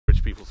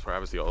dog's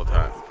privacy all the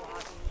time.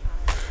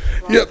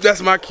 Yep,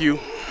 that's my cue.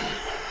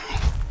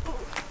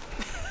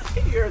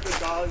 You're the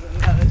dog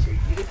and that's your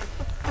cue.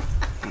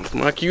 It's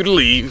my cue to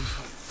leave.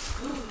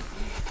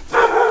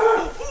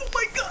 Oh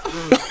my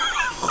god!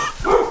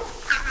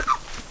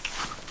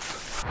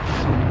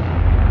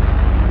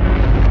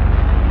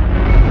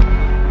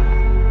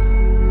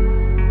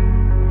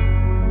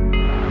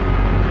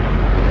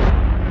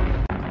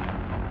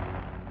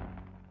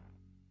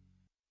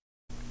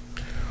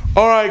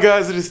 Alright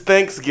guys, it is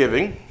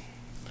Thanksgiving.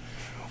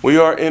 We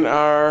are in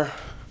our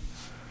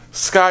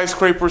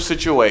skyscraper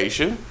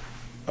situation.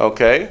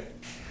 Okay.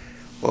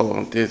 Oh,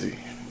 I'm dizzy.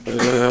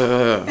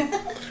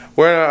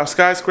 We're in our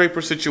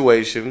skyscraper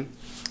situation.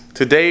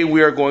 Today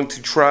we are going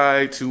to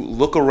try to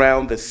look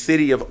around the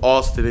city of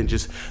Austin and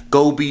just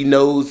go be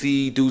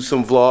nosy, do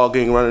some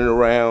vlogging, running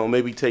around,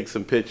 maybe take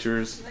some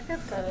pictures. Look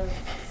at that.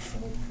 So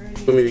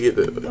pretty. Let me get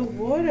the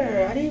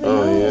water. I didn't even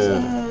know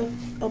there was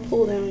a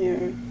pool down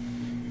here.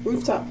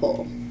 Rooftop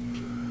pool.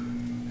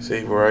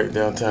 See, we're right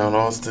downtown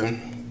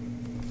Austin.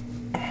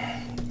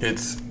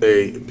 It's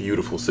a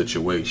beautiful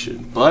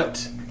situation,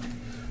 but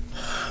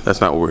that's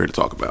not what we're here to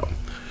talk about.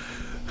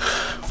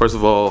 First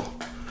of all,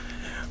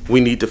 we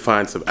need to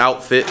find some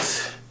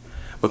outfits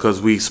because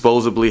we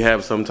supposedly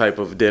have some type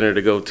of dinner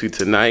to go to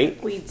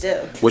tonight. We do.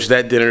 Which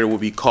that dinner will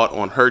be caught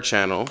on her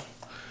channel.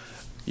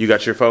 You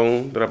got your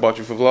phone that I bought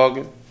you for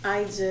vlogging?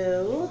 I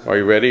do. Are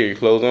you ready? Are your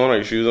clothes on? Are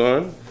your shoes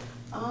on?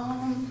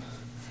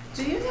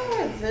 Do you know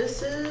what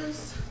this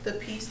is? The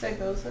piece that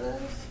goes to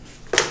this?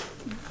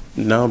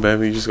 No,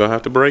 baby. You're just going to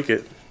have to break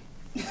it.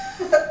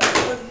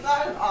 It's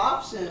not an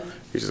option.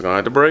 You're just going to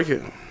have to break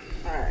it.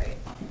 Alright.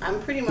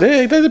 I'm pretty much...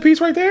 Hey, there's a piece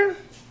right there.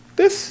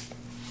 This?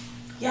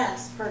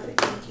 Yes,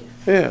 perfect. Thank you.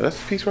 Yeah, that's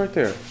the piece right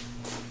there.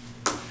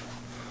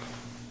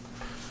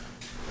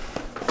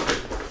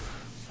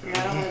 Yeah,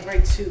 I don't want to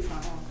break too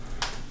far.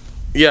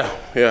 Yeah.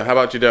 How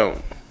about you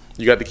don't?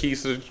 You got the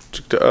keys to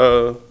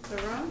the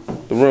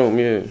room? The room,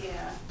 yeah.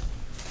 Yeah.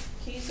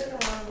 Keys to the room.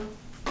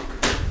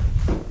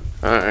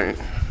 All right.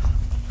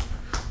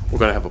 We're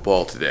gonna have a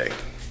ball today.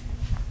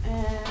 And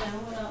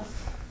what else?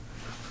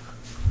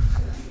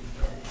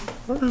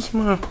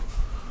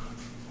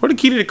 Where's the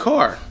key to the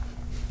car?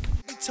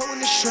 Towing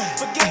the strap.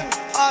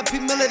 R.P.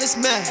 Miller, this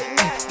man.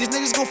 These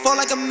niggas gon' fall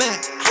like a man.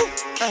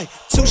 Hey,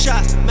 2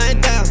 shots,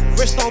 man down.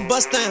 Wrist on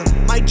bust down.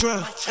 Might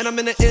drown. And I'm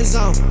in the end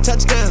zone.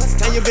 Touchdown.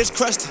 And your bitch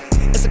crushed it.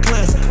 It's a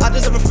clown. I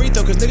deserve a free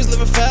throw cause niggas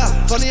living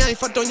foul. Funny I ain't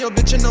fucked on your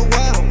bitch in a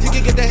while. You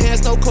can get the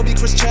hands, no Kobe,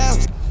 Chris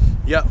Childs.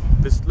 Yep.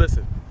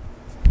 Listen.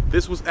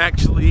 This was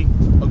actually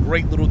a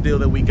great little deal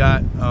that we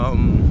got. I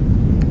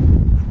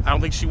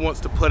don't think she wants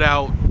to put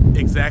out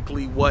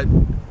exactly what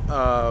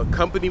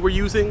company we're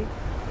using.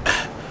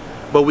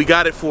 But we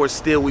got it for a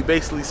steal. We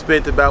basically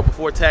spent about,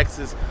 before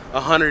taxes,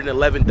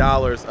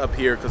 $111 up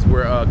here because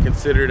we're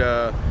considered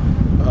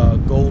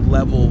gold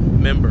level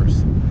members.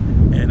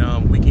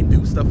 And we can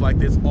do stuff like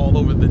this all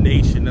over the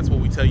nation. That's what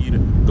we tell you to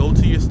go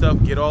to your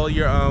stuff, get all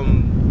your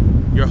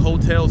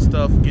hotel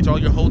stuff, get all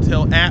your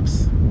hotel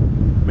apps.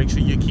 Make sure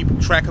you keep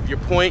track of your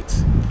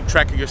points, keep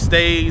track of your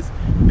stays,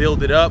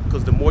 build it up,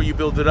 because the more you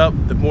build it up,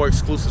 the more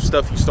exclusive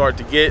stuff you start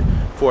to get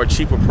for a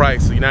cheaper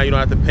price. So now you don't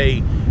have to pay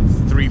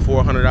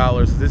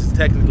 $300–400. This is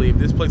technically, if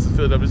this place is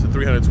filled up, this is a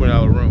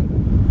 $320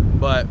 room.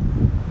 But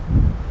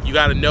you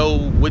got to know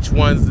which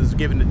ones is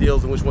giving the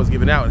deals and which one's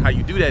giving out. And how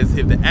you do that is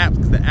hit the apps,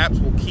 because the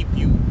apps will keep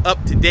you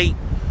up to date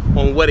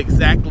on what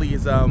exactly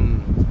is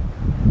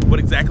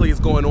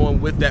going on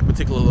with that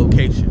particular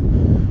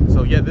location.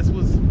 So yeah, this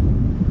was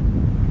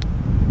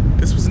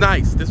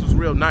nice. This was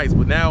real nice.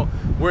 But now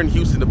we're in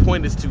Houston. The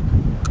point is to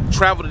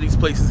travel to these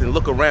places and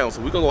look around.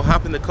 So we're gonna go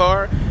hop in the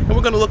car and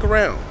we're gonna look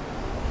around.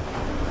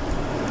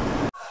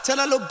 Tell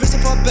that little bitch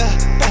if I'm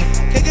back.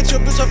 Can't get your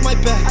bitch off my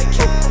back.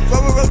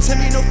 Roll,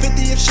 Timmy, no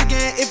 50 if she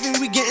getting iffy,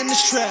 we getting the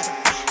strap.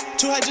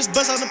 Too high, just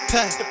buzz on the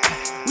pack.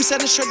 We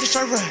set it straight, just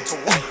try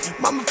right.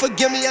 Mama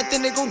forgive me, I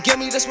think they gon' get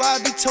me. That's why I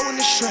be towing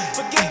the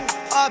strap.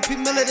 R.P.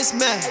 Miller, this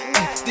man.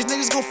 These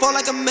niggas gon' fall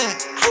like a man.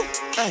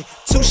 Hey,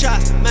 2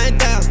 shots, man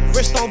down.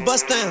 Wrist on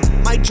bust down.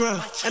 Might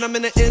drown. And I'm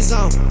in the end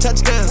zone.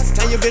 Touchdown.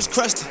 And your bitch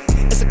crushed it.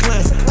 It's a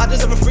clown. I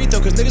deserve a free throw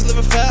cause niggas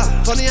living foul.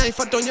 Funny I ain't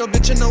fucked on your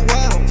bitch in a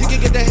while. You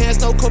can get the hands,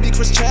 no Kobe,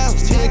 Chris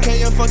Childs. T&K,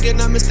 young fucking,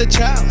 not Mr.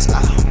 Childs.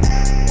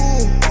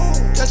 Ooh,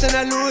 just in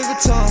that Louis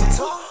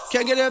Vuitton.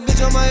 Can't get that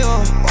bitch on my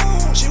arm.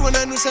 She want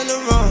that new Saint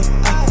Laurent.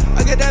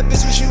 I get that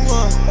bitch what she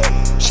want.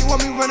 She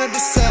want me run up the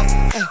set.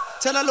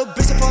 Tell that little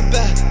bitch if I'm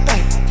back.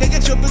 Can't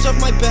get your bitch off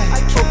my back.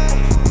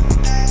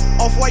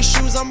 Off-white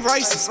shoes, I'm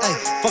racist.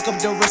 Fuck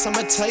up the rest,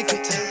 I'ma take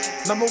it.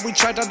 Remember we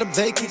tried out the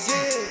vacant.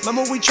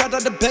 Remember we tried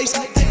out the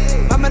basement.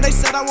 Remember they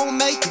said I won't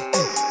make it.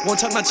 Won't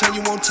touch my chain,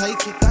 you won't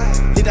take it.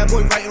 Leave that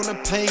boy right on the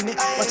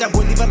payment. Watch that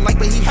boy leave a like,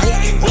 but he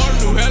hate it. Born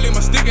new hell in my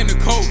stick in the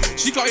coat.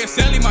 She call you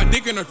Sally, my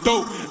dick in her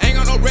throat. Ain't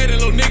got no bread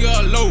and little nigga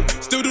alone.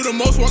 Still do the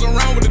most, walk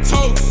around with the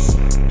toast.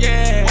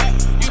 Yeah,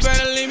 you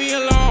better leave me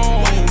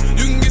alone.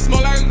 You can get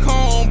smoked like a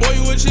cone. Boy,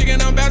 you a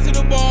chicken, I'm back to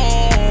the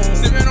bone.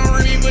 Sippin' on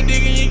Remy, but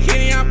digging your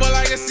kitty. I butt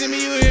like a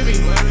simi, you hear me?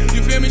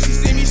 You feel me? She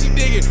see me, she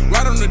dig kick it.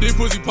 Right on the dick,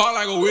 pussy pop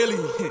like a willy.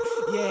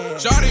 Yeah.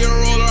 Shawty a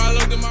roller, I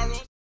looked at my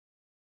roller.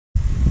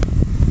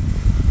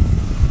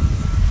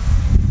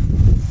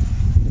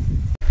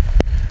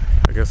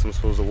 I guess I'm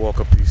supposed to walk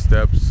up these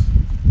steps.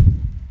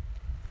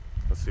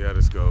 Let's see how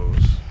this goes.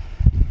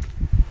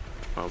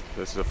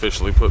 This has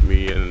officially put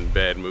me in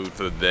bad mood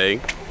for the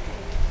day.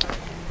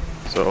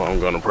 So I'm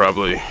gonna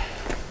probably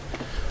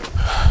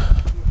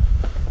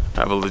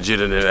have a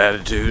legitimate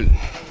attitude.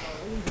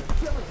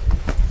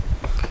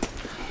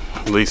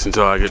 At least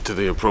until I get to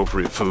the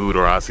appropriate food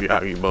or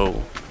Asiagi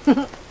bowl.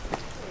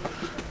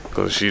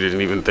 Because she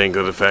didn't even think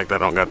of the fact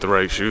that I don't got the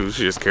right shoes.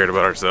 She just cared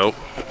about herself.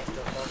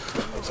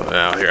 So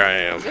now here I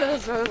am.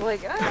 So I was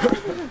like, ah.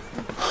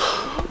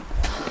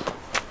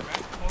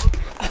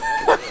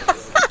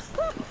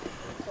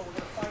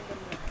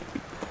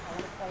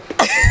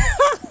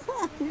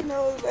 You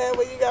know, man,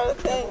 what you gotta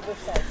think.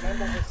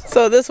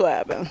 So this what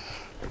happened.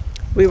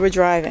 We were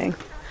driving,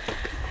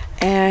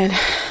 and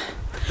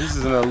This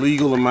is an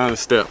illegal amount of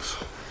steps.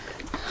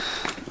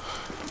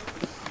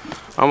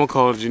 I'm gonna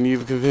call it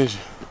Geneva Convention.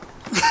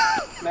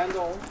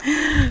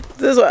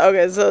 this what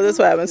okay. So this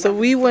what happened. So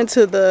we went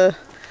to the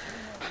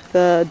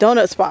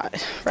donut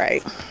spot,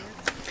 right?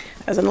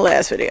 As in the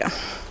last video,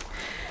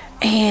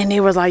 and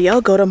they was like,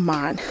 "Yo, go to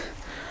mine,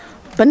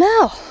 but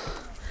now,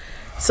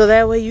 so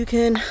that way you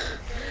can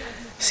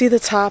see the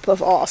top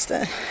of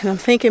Austin." And I'm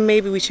thinking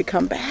maybe we should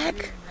come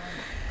back,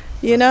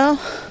 you know,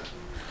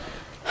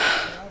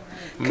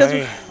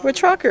 because we're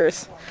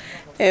truckers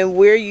and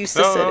we're used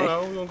to sitting.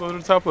 No, we're gonna go to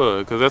the top of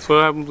it because that's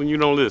what happens when you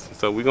don't listen.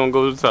 So we're gonna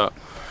go to the top.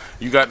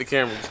 You got the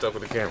camera, you stuck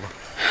with the camera.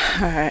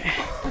 All right,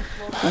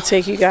 I'll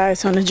take you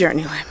guys on the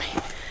journey with me.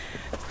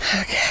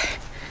 Okay.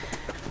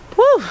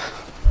 Woo.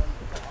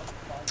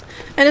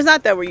 And it's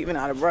not that we're even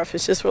out of breath.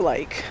 It's just we're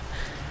like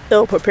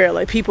ill prepared.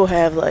 Like people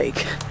have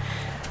like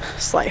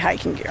slight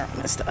hiking gear on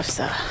and stuff.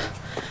 So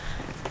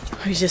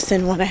we just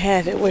didn't want to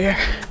have it where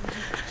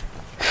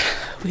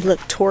we look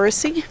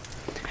touristy.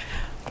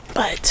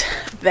 But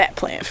that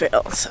plan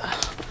failed. So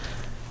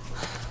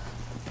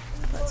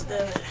let's do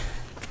it.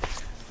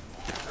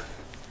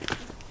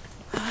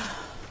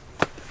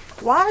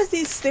 Why is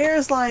these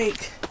stairs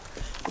like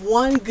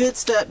one good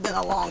step then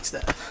a long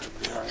step?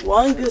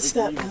 One good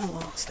step then a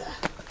long step.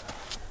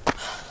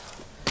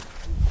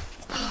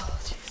 Oh,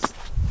 jeez.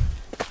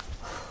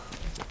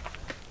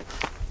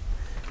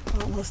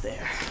 Almost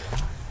there.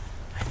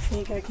 I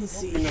think I can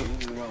see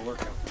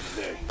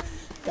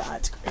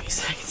God's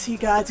grace. I can see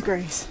God's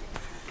grace.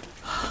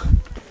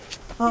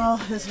 Oh,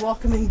 His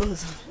welcoming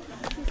bosom.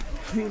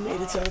 We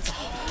made it to the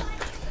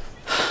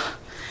top.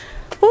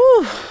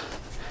 Woo!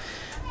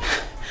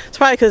 It's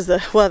probably because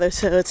the weather,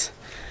 so I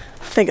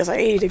think it's like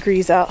 80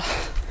 degrees out.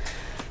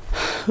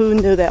 Who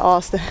knew that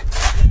Austin?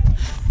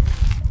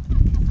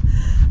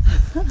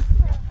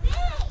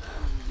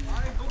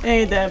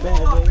 Ain't that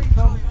bad, baby.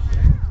 Come on.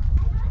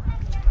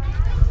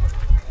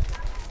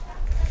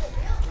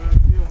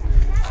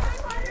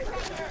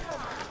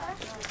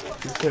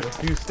 You said a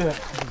few steps,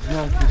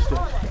 not a few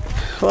steps.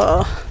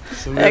 Well,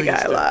 that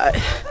guy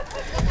lied.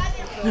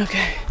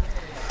 Okay.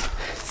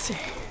 Let's see.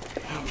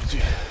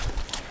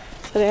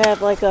 So they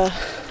have like a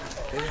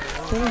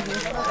thing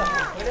here.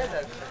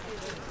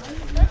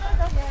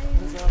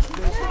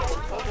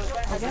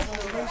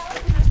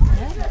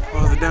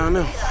 Oh, is it down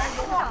now?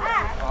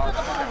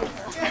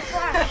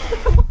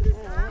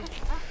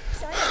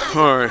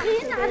 All right.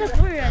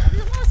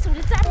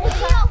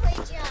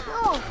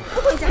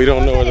 We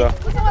don't know where the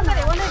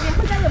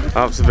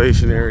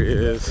observation area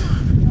is.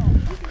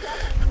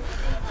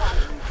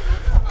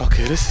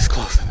 Okay, this is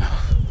close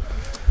enough.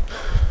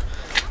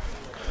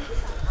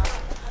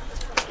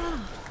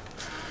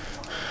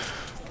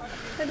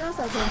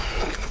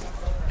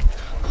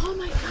 Oh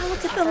my God,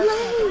 look at the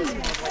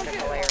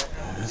lake.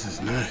 This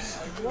is nice.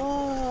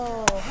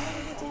 Whoa, how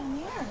did we get down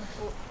here?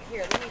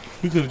 Here, let me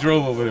We could have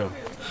drove over there.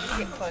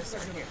 get closer.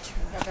 Here.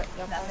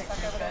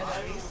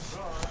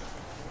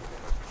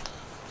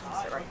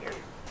 Sit right here.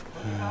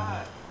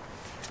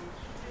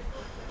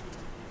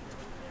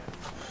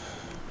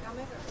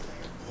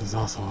 There's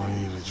also we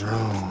need a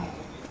drone.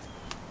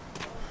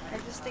 I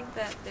just think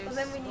that there's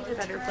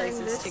better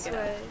places to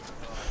go.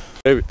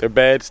 They're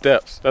bad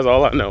steps. That's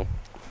all I know.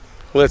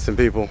 Listen,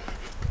 people.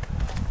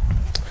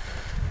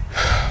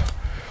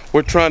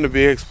 We're trying to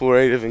be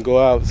explorative and go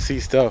out and see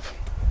stuff.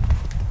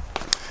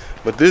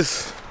 But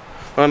this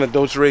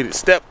unadulterated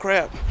step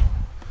crap,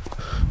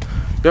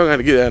 y'all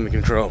gotta get that under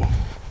control.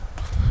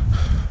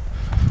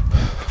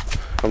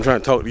 I'm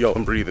trying to talk to y'all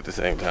and breathe at the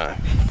same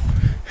time.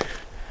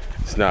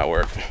 It's not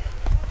working.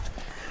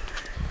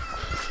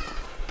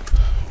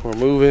 We're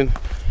moving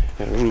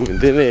and moving.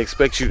 Then they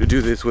expect you to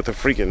do this with a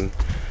freaking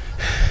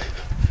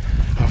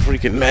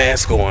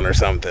mask on or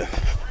something.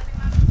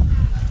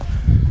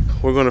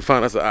 We're gonna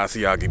find us an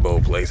Asiagi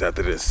bowl place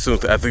after this. Soon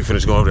after we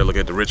finish going over there, look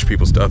at the rich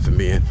people stuff and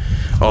being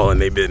all in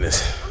their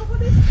business.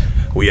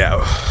 We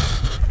out.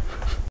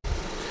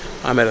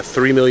 I'm at a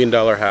 $3 million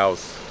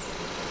house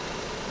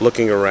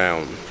looking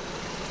around.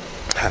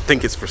 I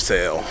think it's for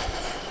sale.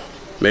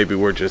 Maybe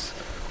we're just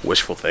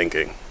Wishful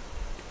thinking.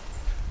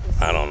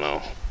 I don't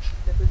know.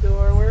 If the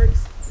door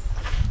works.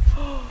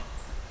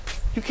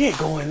 You can't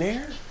go in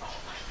there.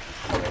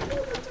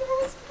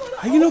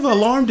 How you know the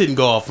alarm didn't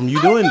go off from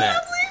you doing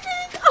that?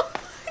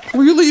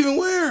 Were you leaving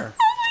where?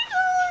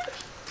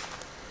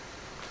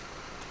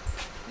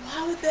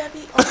 Why would that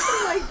be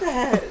open like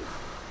that?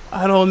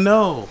 I don't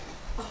know.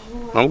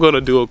 I'm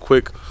gonna do a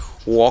quick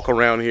walk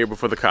around here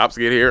before the cops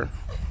get here,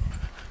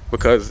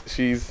 because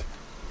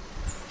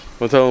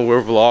I'm telling them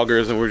we're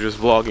vloggers and we're just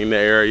vlogging the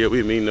area.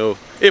 We mean no,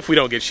 if we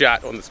don't get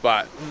shot on the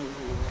spot.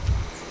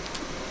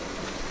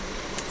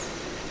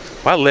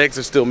 My legs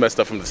are still messed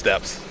up from the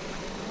steps.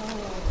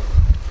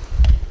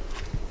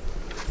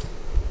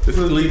 This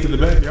doesn't lead to the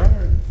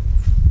backyard.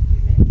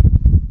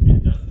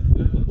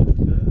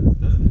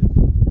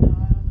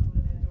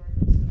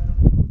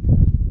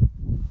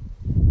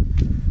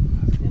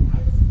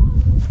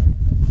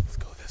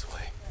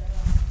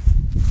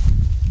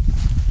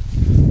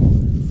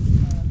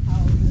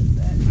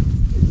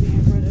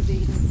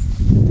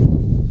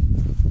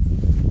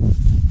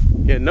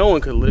 Yeah, no one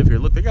could live here.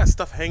 Look, they got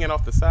stuff hanging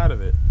off the side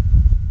of it.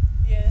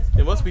 Yeah,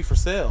 it must be for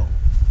sale.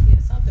 Yeah,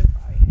 something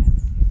probably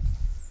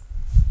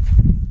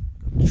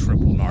happened.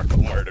 Triple narco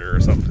murder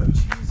or something.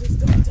 Jesus,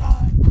 don't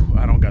die.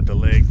 I don't got the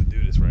legs to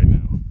do this right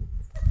now.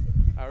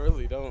 I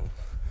really don't.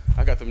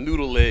 I got them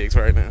noodle legs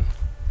right now.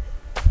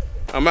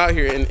 I'm out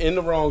here in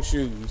the wrong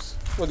shoes.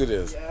 Look at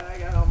this. Yeah, I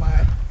got on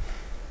my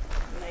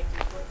Nike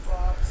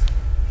flip-flops.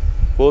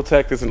 We'll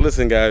attack this. And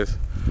listen, guys.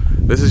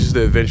 This is just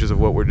the adventures of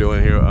what we're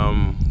doing here.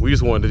 We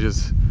just wanted to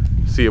just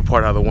see a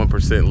part how the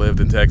 1% lived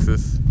in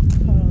Texas.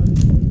 Oh my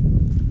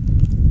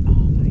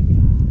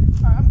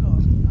God. All right, I'm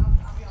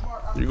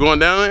going. You going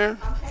down there? I'm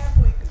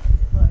halfway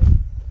connected, like a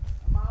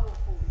mile of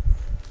food.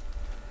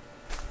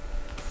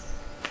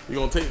 You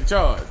gonna take the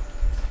charge?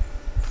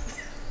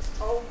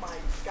 Oh my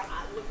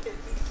God, look at the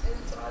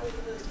inside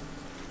of this.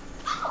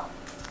 Ow.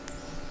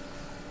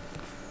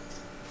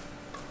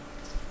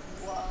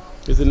 Wow.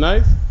 Is it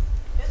nice?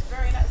 It's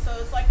very nice. So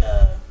it's like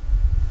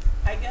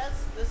I guess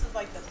this is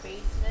like the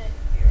basement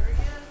area,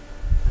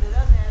 but it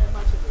doesn't have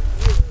much of a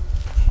view.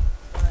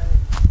 But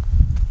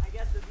I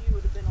guess the view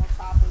would have been on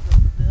top of the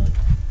pavilion.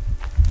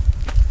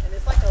 And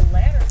it's like a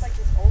ladder. It's like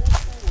this old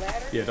school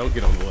ladder. Yeah, don't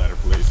get on the ladder,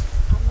 please.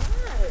 I'm not.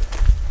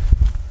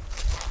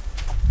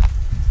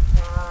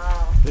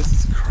 Wow. This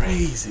is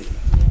crazy.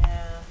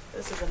 Yeah,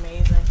 this is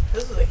amazing.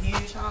 This was a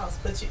huge house,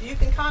 but you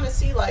can kind of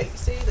see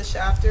see the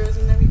shafters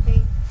and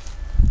everything.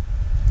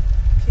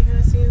 Can you kind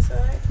of see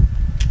inside?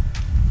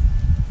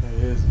 That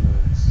is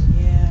nice.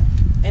 Yeah,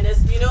 and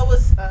it's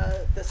what's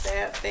the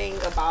sad thing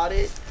about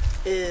it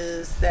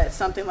is that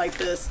something like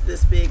this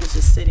big is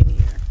just sitting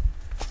here,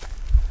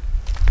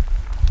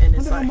 and I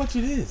it's wonder how much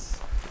it is.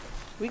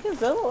 We can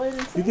Zillow it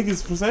and see. You think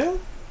it's for sale?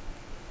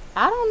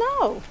 I don't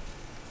know.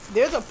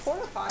 There's a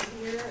porta potty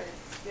here, and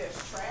there's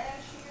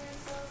trash here and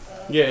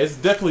stuff. Yeah, it's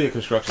definitely a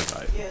construction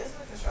site. Yeah, it's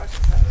a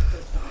construction site.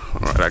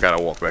 All right, I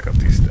gotta walk back up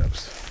these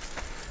steps.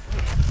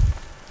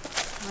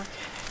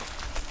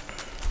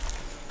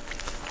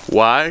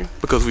 Why?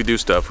 Because we do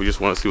stuff. We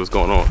just want to see what's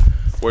going on.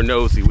 We're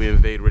nosy. We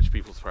invade rich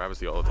people's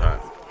privacy all the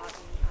time.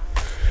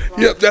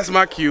 Yep, that's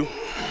my cue.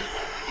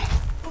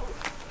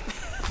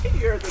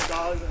 You're the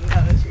dog and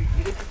that's your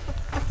cue.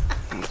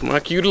 It's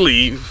my cue to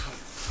leave.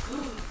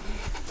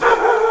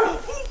 Oh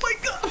my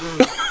God.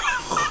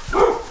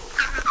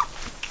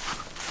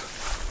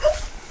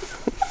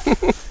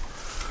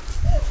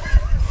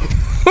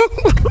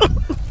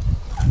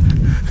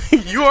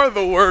 You are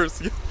the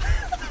worst.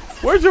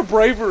 Where's your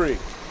bravery?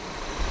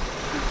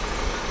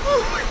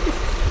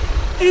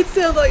 It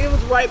sounded like it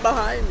was right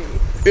behind me.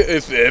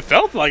 It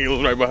felt like it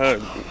was right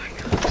behind me. Oh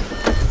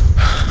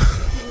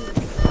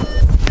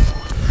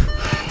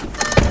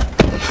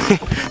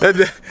my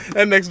God.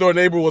 That next door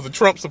neighbor was a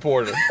Trump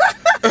supporter. You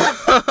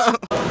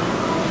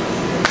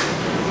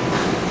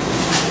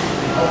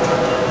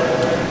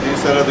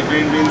set up the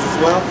green beans as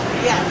well?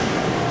 Yeah.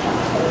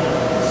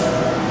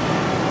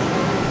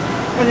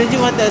 Or did you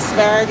want the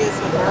asparagus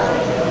with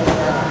garlic?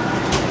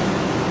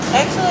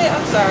 Actually,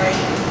 I'm sorry.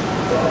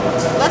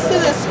 Let's do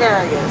the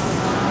asparagus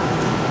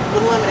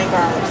with lemon and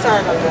garlic.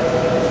 Sorry about that.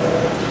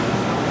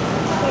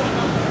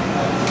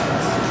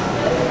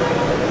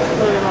 A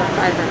little bit more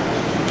vibrant.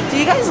 Do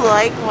you guys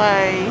like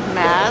my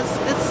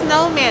mask? It's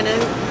snowman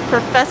and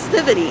for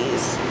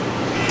festivities.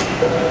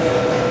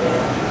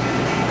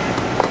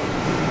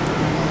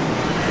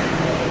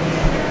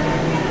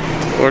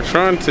 We're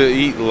trying to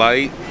eat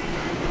light.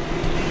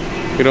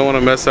 We don't want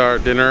to mess our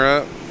dinner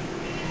up.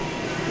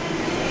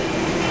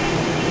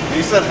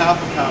 You said half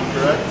a pound,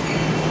 correct?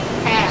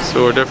 Half.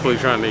 So we're definitely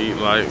trying to eat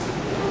light.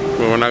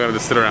 We're not gonna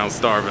just sit around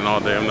starving all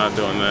day. I'm not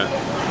doing that.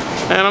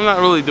 And I'm not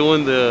really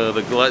doing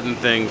the glutton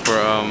thing for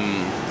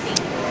I'm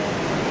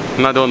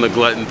not doing the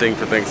glutton thing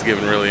for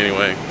Thanksgiving really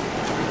anyway.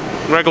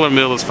 Regular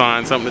meal is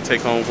fine, something to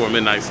take home for a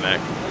midnight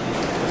snack.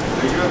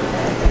 There you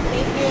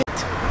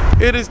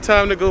go. It is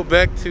time to go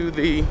back to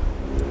the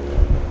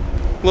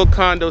little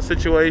condo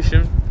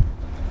situation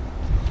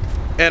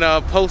and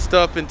post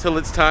up until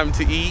it's time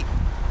to eat.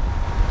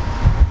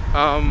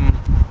 I'm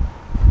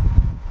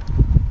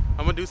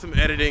gonna do some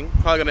editing.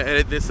 Probably gonna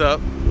edit this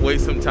up,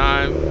 waste some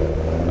time.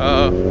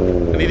 I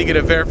need to get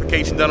a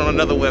verification done on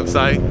another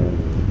website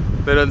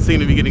that doesn't seem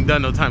to be getting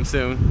done no time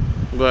soon,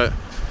 but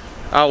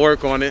I'll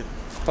work on it.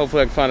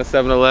 Hopefully I can find a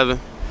 7-Eleven.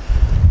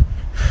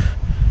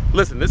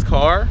 Listen, this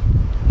car,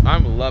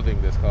 I'm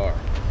loving this car.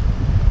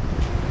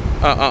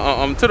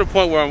 I'm to the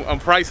point where I'm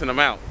pricing them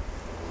out.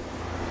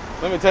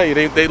 Let me tell you,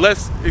 they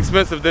less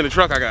expensive than the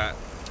truck I got.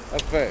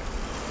 That's fact.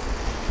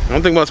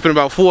 I'm thinking about spending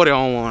about 40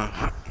 on one.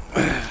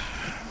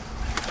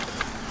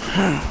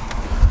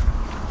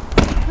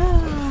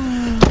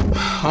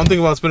 I'm thinking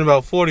about spending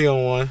about 40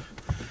 on one.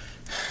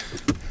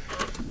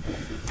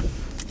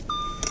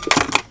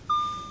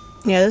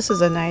 Yeah, this is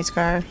a nice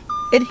car.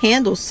 It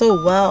handles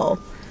so well.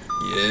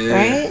 Yeah.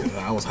 Right?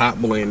 I was hot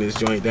boying this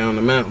joint down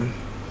the mountain.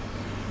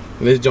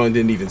 And this joint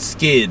didn't even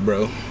skid,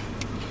 bro.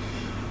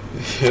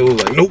 It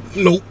was like, nope,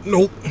 nope,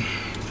 nope.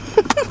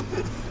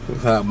 It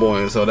was hot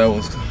boying, so that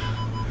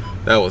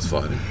was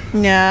fun.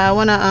 Yeah,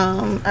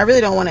 I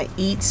really don't wanna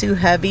eat too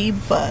heavy,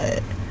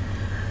 but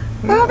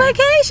we're on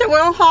vacation,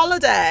 we're on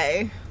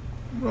holiday.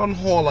 We're on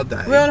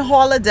holiday. We're on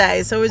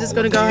holiday, so we're just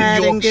gonna go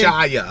ahead and get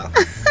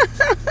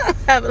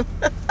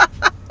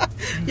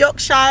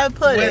Yorkshire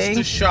pudding.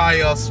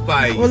 Worcestershire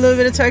spice. With a little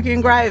bit of turkey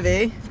and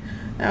gravy.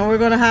 And we're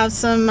gonna have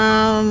some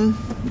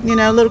you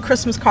know, little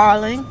Christmas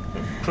caroling.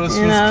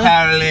 Christmas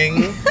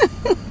caroling.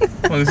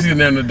 Well, you see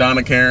them, the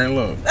Donna Karen,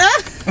 look.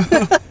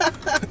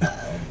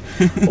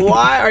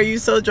 Why are you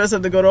so dressed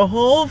up to go to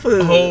Whole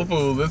Foods? Whole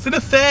Foods. It's in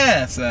the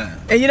fair side.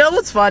 And you know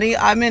what's funny?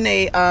 I'm in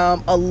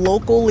a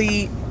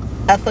locally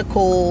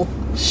ethical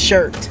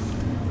shirt.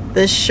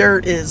 This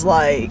shirt is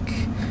like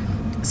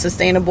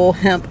sustainable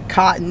hemp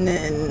cotton,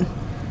 and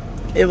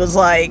it was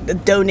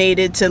like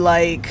donated to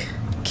like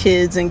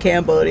kids in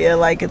Cambodia.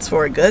 Like it's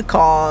for a good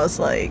cause.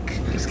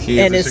 Like, These kids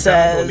and in it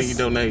Chicago says, need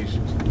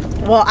donations.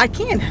 well, I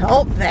can't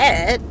help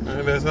that.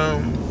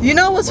 You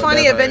know what's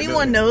funny? If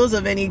anyone knows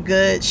of any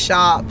good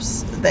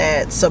shops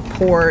that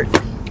support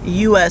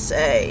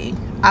USA,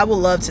 I would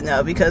love to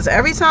know, because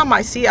every time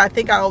I see it, I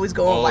think I always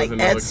go on like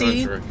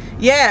Etsy. Country.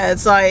 Yeah,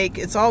 it's like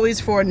it's always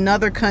for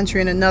another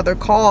country and another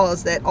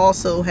cause that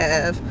also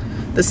have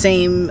the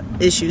same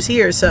issues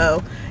here.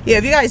 So yeah,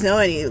 if you guys know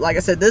any, like I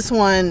said, this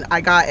one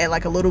I got at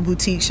like a little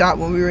boutique shop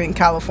when we were in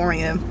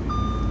California.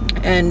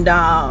 And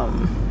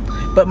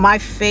but my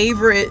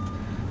favorite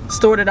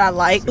store that I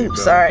like,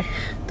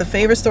 the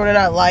favorite store that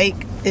I like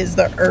is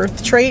the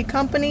Earth Trade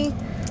Company.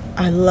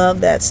 I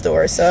love that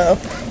store, so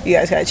you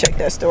guys gotta check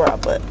that store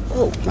out. But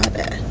oh, my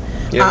bad.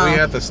 Yeah, we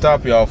have to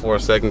stop y'all for a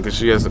second because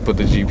she has to put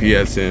the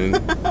GPS in.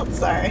 I'm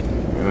sorry.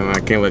 And I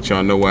can't let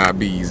y'all know where I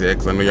be at,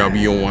 because I know y'all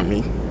be on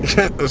me.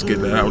 Let's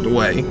get that out of the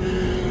way.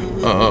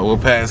 We're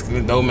passing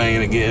the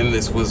domain again.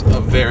 This was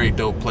a very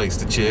dope place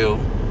to chill.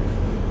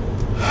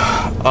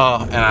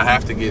 And I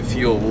have to get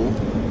fuel.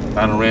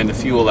 I done ran the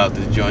fuel out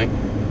this joint.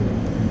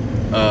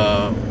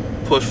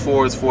 Push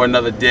forwards for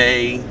another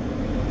day,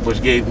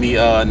 which gave me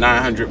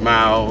 900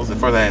 miles. At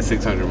first I had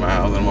 600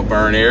 miles. I'm gonna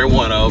burn every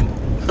one of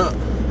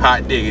them.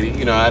 Hot diggity,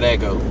 you know how that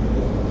go.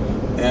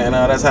 And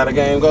that's how the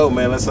game go,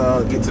 man. Let's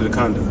get to the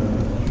condo.